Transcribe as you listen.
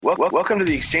Welcome to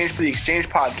the Exchange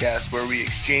podcast, where we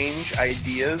exchange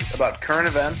ideas about current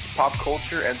events, pop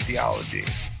culture, and theology.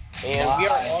 And we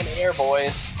are on air,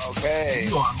 boys. Okay.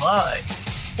 You are live.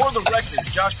 For the record,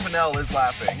 Josh Pinnell is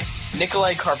laughing.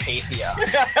 Nikolai Carpathia.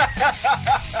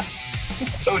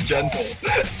 So gentle.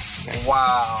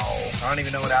 Wow. I don't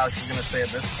even know what Alex is going to say at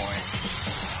this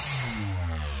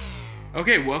point.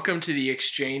 Okay, welcome to the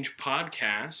Exchange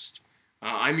podcast.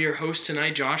 I'm your host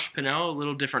tonight, Josh Pinnell, a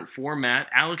little different format.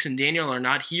 Alex and Daniel are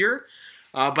not here,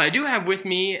 but I do have with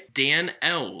me Dan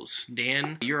Ells.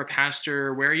 Dan, you're a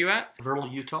pastor. Where are you at? Vernal,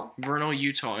 Utah. Vernal,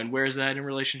 Utah. And where is that in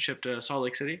relationship to Salt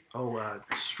Lake City?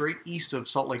 Straight east of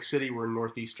Salt Lake City. We're in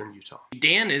northeastern Utah.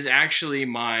 Dan is actually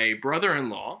my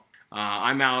brother-in-law.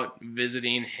 I'm out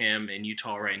visiting him in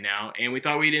Utah right now, and we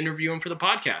thought we'd interview him for the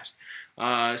podcast.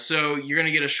 So you're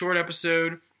going to get a short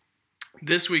episode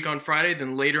this week on Friday.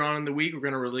 Then later on in the week, we're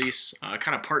going to release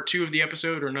kind of part 2 of the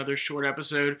episode, or another short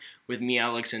episode with me,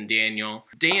 Alex, and Daniel.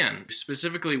 Dan,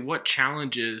 specifically, what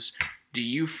challenges do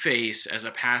you face as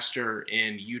a pastor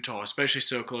in Utah, especially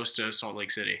so close to Salt Lake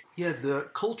City? Yeah, the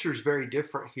culture is very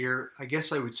different here. I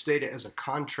guess I would state it as a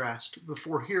contrast.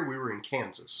 Before here, we were in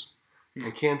Kansas.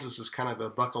 And Kansas is kind of the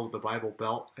buckle of the Bible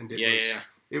Belt, and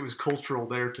it was cultural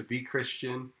there to be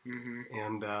Christian,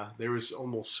 and there was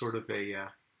almost sort of a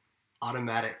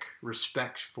automatic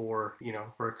respect for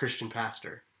a Christian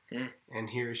pastor.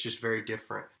 And here it's just very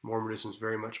different. Mormonism is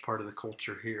very much part of the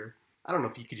culture here. I don't know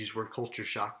if you could use the word culture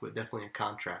shock, but definitely a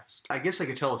contrast. I guess I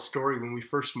could tell a story. When we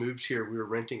first moved here, we were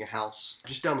renting a house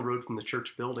just down the road from the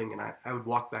church building, and I would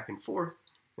walk back and forth.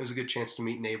 It was a good chance to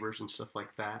meet neighbors and stuff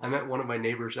like that. I met one of my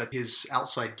neighbors at his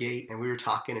outside gate, and we were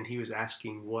talking, and he was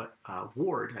asking what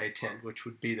ward I attend, which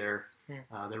would be their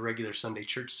regular Sunday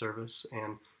church service.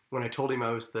 And when I told him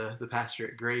I was the pastor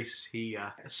at Grace, he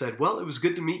said, "Well, it was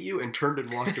good to meet you," and turned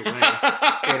and walked away.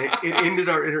 And it ended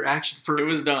our interaction It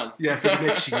was done. Yeah, for the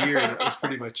next year. That was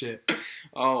pretty much it.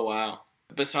 Oh, wow.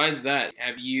 Besides that,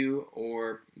 have you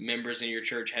or members in your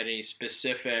church had any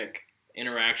specific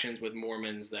interactions with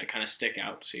Mormons that kind of stick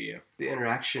out to you? The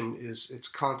interaction it's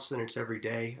constant. It's every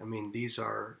day. I mean, these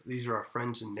are our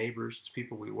friends and neighbors. It's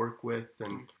people we work with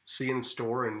and see in the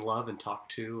store and love and talk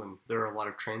to. And there are a lot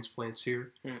of transplants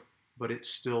here, but it's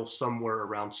still somewhere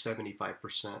around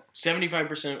 75%.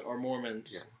 75% are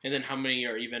Mormons. Yeah. And then how many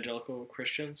are evangelical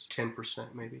Christians?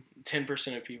 10% maybe.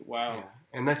 10% of people. Wow. Yeah.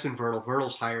 And that's in Vernal.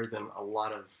 Vernal's higher than a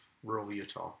lot of rural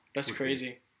Utah. That's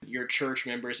crazy. Your church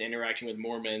members interacting with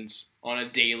Mormons on a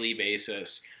daily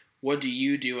basis. What do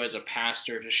you do as a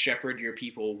pastor to shepherd your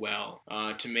people well,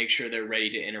 to make sure they're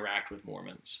ready to interact with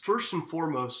Mormons? First and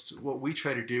foremost, what we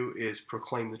try to do is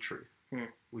proclaim the truth.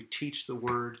 We teach the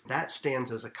word. That stands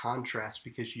as a contrast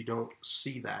because you don't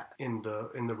see that in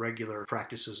the regular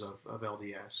practices of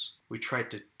LDS. We try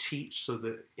to teach so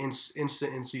that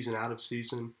instant in season, out of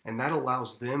season, and that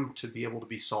allows them to be able to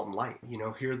be salt and light.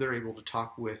 Here they're able to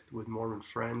talk with Mormon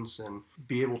friends and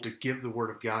be able to give the word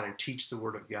of God and teach the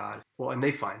word of God. Well, and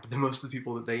they find that most of the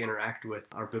people that they interact with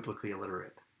are biblically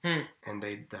illiterate. And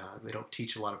they don't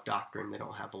teach a lot of doctrine. They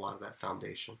don't have a lot of that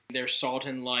foundation. They're salt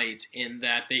and light in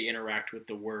that they interact with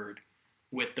the word,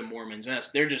 with the Mormons.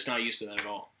 They're just not used to that at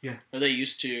all. Yeah. Are they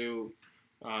used to,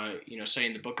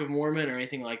 studying the Book of Mormon or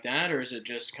anything like that, or is it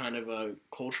just kind of a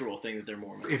cultural thing that they're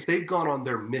Mormons? If they've gone on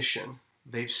their mission,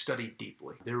 they've studied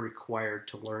deeply. They're required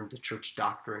to learn the church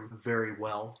doctrine very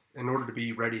well in order to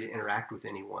be ready to interact with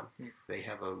anyone. They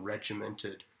have a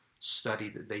regimented study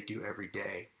that they do every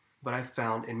day. But I've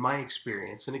found in my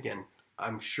experience, and again,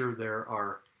 I'm sure there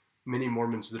are many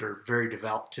Mormons that are very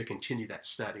devout to continue that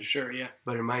study. Sure, yeah.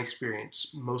 But in my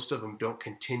experience, most of them don't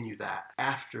continue that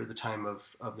after the time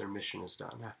of their mission is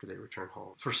done, after they return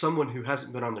home. For someone who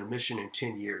hasn't been on their mission in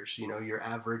 10 years, your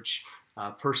average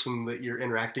person that you're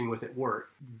interacting with at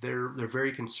work, they're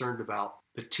very concerned about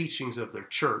the teachings of their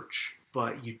church,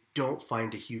 but you don't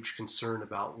find a huge concern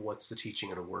about what's the teaching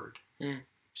of the word.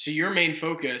 So your main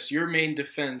focus, your main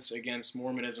defense against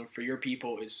Mormonism for your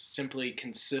people is simply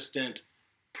consistent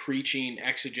preaching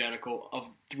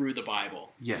exegetical through the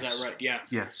Bible. Yes. Is that right? Yeah.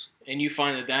 Yes. And you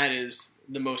find that is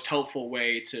the most helpful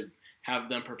way to have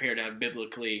them prepared to have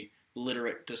biblically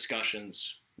literate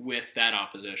discussions with that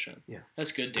opposition. Yeah.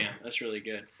 That's good, Dan. That's really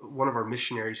good. One of our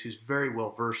missionaries who's very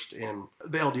well versed in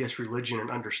the LDS religion and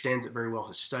understands it very well,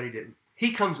 has studied it.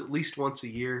 He comes at least once a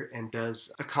year and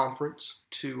does a conference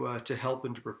to help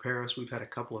and to prepare us. We've had a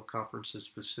couple of conferences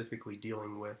specifically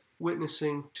dealing with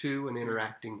witnessing to and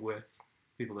interacting with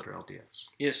people that are LDS.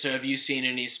 Yeah, so have you seen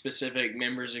any specific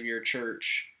members of your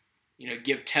church,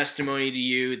 give testimony to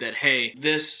you that, hey,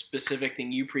 this specific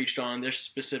thing you preached on, this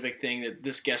specific thing that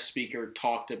this guest speaker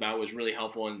talked about was really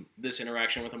helpful in this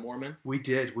interaction with a Mormon? We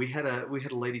did. We had a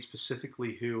lady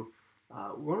specifically who,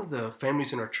 one of the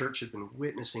families in our church had been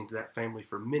witnessing to that family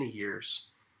for many years.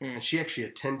 And she actually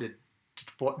attended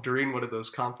during one of those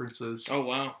conferences. Oh,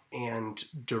 wow. And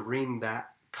during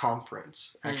that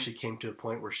conference actually came to a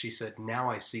point where she said, now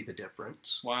I see the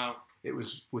difference. Wow. It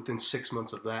was within 6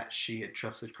 months of that she had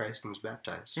trusted Christ and was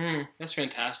baptized. That's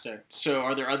fantastic. So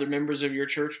are there other members of your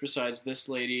church besides this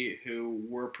lady who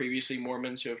were previously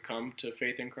Mormons who have come to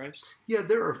faith in Christ? Yeah,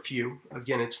 there are a few.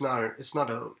 Again, it's not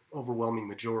a overwhelming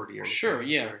majority or anything. Sure,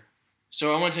 yeah.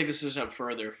 So I want to take this a step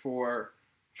further. For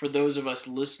those of us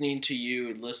listening to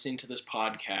you, listening to this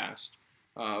podcast,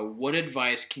 what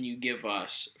advice can you give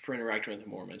us for interacting with a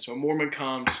Mormon? So a Mormon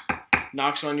comes,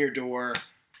 knocks on your door.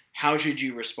 How should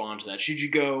you respond to that? Should you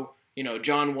go,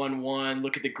 John 1:1,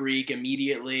 look at the Greek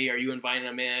immediately? Are you inviting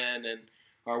them in?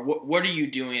 Or what are you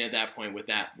doing at that point with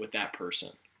that person?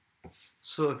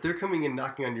 So if they're coming and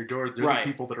knocking on your door, they're the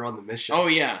people that are on the mission. Oh,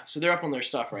 yeah. So they're up on their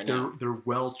stuff right now. They're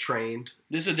well trained.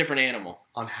 This is a different animal.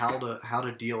 On how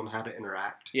to deal and how to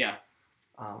interact. Yeah.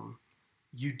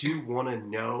 You do want to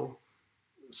know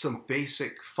some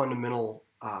basic fundamental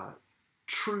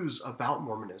truths about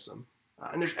Mormonism.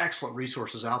 And there's excellent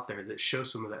resources out there that show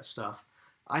some of that stuff.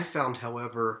 I found,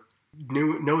 however,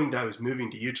 knowing that I was moving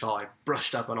to Utah, I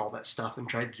brushed up on all that stuff and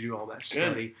tried to do all that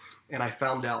study. And I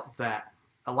found out that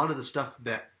a lot of the stuff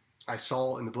that I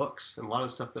saw in the books and a lot of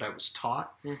the stuff that I was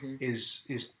taught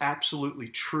is absolutely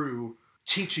true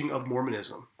teaching of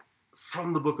Mormonism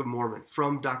from the Book of Mormon,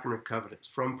 from Doctrine of Covenants,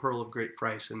 from Pearl of Great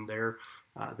Price and their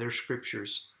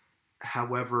scriptures.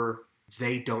 However,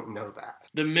 they don't know that.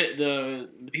 The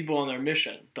people on their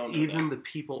mission don't know that. Even the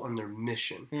people on their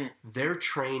mission, they're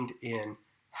trained in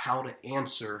how to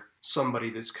answer somebody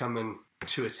that's coming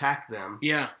to attack them.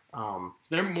 Yeah.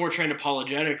 They're more trained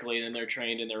apologetically than they're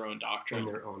trained in their own doctrine.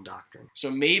 So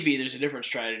maybe there's a different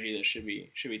strategy that should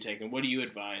be taken. What do you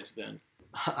advise then?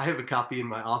 I have a copy in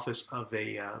my office of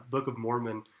a Book of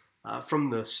Mormon from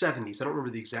the 70s. I don't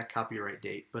remember the exact copyright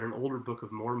date, but an older Book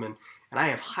of Mormon. And I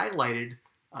have highlighted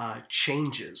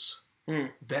changes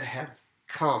that have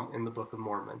come in the Book of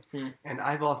Mormon. And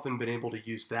I've often been able to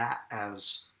use that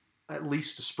as at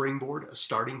least a springboard, a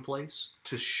starting place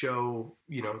to show,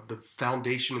 the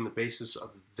foundation and the basis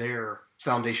of their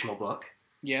foundational book.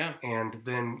 Yeah. And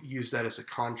then use that as a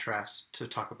contrast to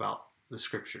talk about the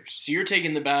scriptures. So you're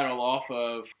taking the battle off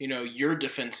of, your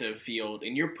defensive field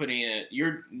and you're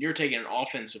taking an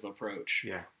offensive approach.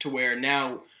 Yeah. To where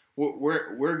now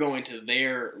we're going to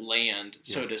their land,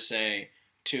 so to say,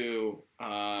 to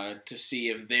see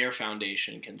if their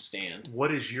foundation can stand.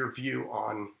 What is your view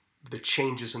on the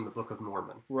changes in the Book of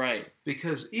Mormon? Right.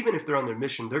 Because even if they're on their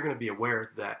mission, they're going to be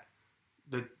aware that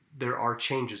there are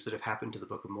changes that have happened to the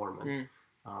Book of Mormon,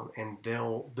 and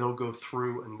they'll go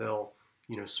through and they'll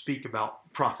speak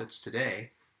about prophets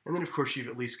today. And then, of course, you've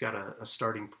at least got a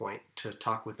starting point to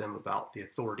talk with them about the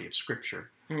authority of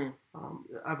Scripture.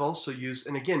 I've also used,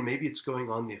 and again, maybe it's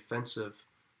going on the offensive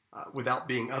without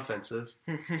being offensive.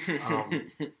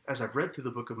 As I've read through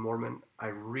the Book of Mormon, I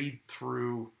read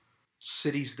through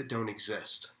cities that don't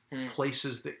exist,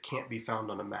 places that can't be found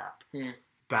on a map,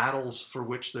 battles for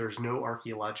which there's no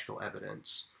archaeological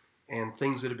evidence, and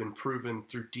things that have been proven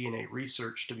through DNA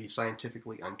research to be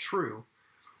scientifically untrue.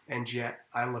 And yet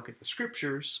I look at the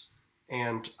scriptures,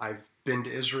 and I've been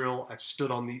to Israel, I've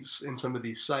stood in some of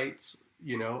these sites,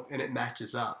 and it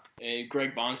matches up.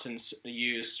 Greg Bonson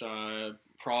used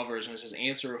Proverbs when it says,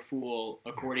 answer a fool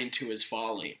according to his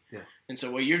folly. Yeah. And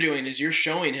so what you're doing is you're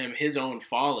showing him his own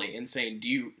folly and saying,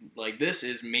 this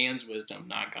is man's wisdom,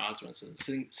 not God's wisdom.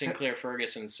 Sinclair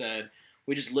Ferguson said,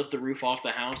 we just lift the roof off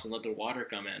the house and let the water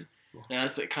come in. And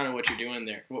that's kind of what you're doing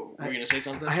there. Were you going to say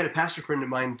something? I had a pastor friend of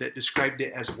mine that described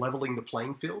it as leveling the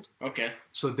playing field. Okay.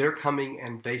 So they're coming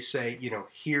and they say,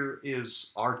 here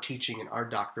is our teaching and our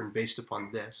doctrine based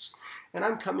upon this. And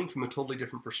I'm coming from a totally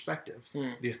different perspective,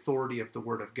 the authority of the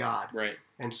Word of God. Right.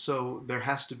 And so there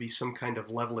has to be some kind of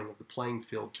leveling of the playing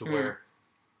field to where,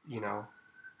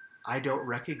 I don't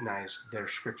recognize their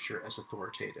scripture as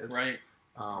authoritative. Right.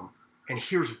 And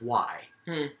here's why.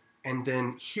 And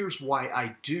then here's why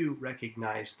I do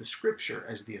recognize the scripture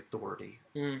as the authority.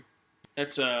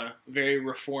 That's very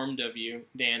reformed of you,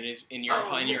 Dan, in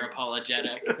your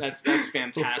apologetic. That's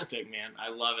fantastic, man. I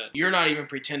love it. You're not even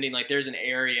pretending like there's an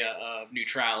area of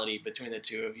neutrality between the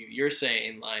two of you. You're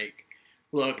saying like,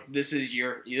 look, this is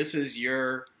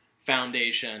your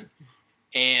foundation,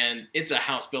 and it's a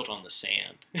house built on the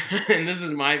sand. And this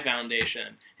is my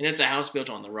foundation, and it's a house built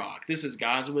on the rock. This is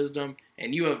God's wisdom,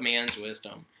 and you have man's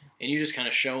wisdom. And you just kind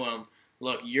of show them,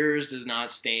 look, yours does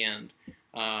not stand.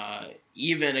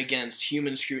 Even against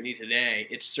human scrutiny today,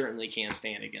 it certainly can't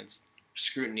stand against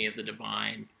scrutiny of the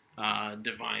divine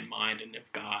mind and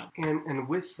of God. And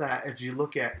with that, if you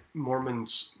look at Mormon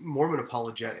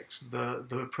apologetics, the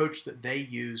approach that they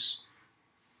use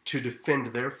to defend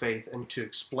their faith and to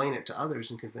explain it to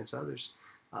others and convince others,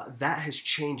 that has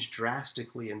changed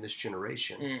drastically in this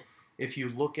generation. If you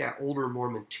look at older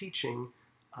Mormon teaching,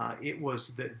 it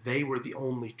was that they were the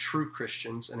only true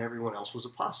Christians and everyone else was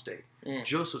apostate.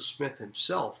 Joseph Smith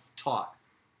himself taught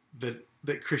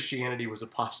that Christianity was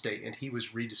apostate and he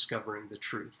was rediscovering the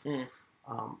truth.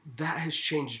 That has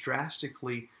changed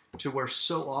drastically to where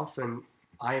so often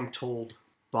I am told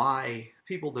by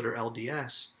people that are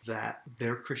LDS that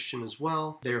they're Christian as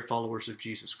well, they're followers of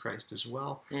Jesus Christ as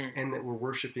well, and that we're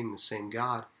worshiping the same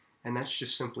God, and that's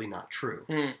just simply not true.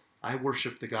 I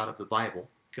worship the God of the Bible,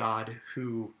 God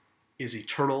who is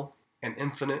eternal and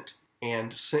infinite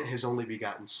and sent his only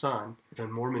begotten Son. The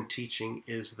Mormon teaching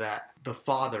is that the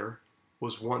Father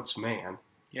was once man,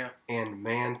 and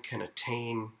man can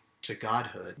attain to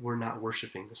godhood. We're not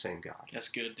worshiping the same God. That's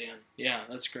good, Dan. Yeah,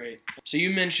 that's great. So you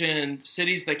mentioned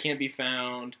cities that can't be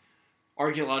found,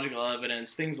 archaeological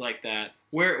evidence, things like that.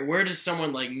 Where does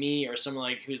someone like me or someone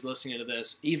like who's listening to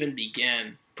this even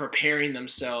begin preparing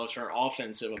themselves for an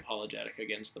offensive apologetic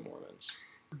against the Mormons?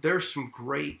 There's some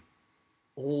great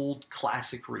old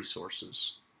classic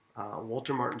resources.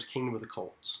 Walter Martin's Kingdom of the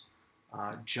Cults.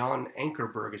 John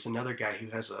Ankerberg is another guy who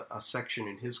has a section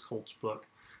in his cults book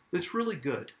that's really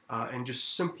good and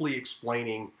just simply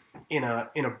explaining in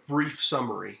a brief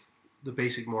summary the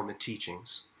basic Mormon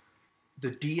teachings.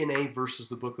 The DNA versus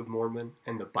the Book of Mormon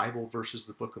and the Bible versus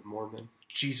the Book of Mormon,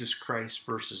 Jesus Christ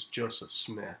versus Joseph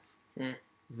Smith,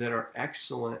 that are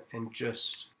excellent and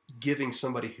just giving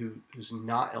somebody who's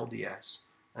not LDS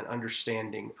an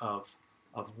understanding of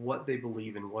what they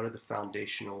believe and what are the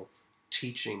foundational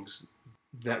teachings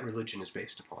that religion is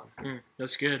based upon.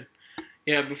 That's good.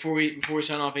 Yeah, before we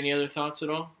sign off, any other thoughts at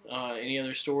all? Any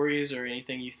other stories or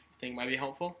anything you think might be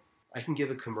helpful? I can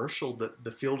give a commercial that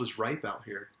the field is ripe out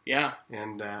here. Yeah.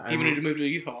 And people need to move to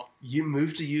Utah. You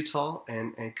move to Utah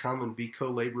and come and be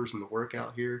co-laborers in the work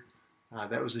out here.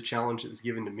 That was a challenge that was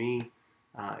given to me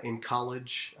in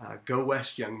college. Go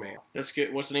West, young man. That's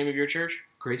good. What's the name of your church?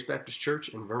 Grace Baptist Church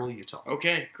in Vernal, Utah.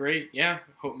 Okay, great. Yeah,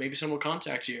 hope maybe someone will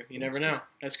contact you. You never know.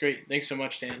 That's great. Thanks so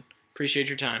much, Dan. Appreciate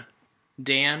your time.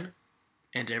 Dan,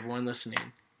 and to everyone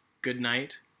listening, good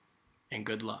night and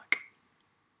good luck.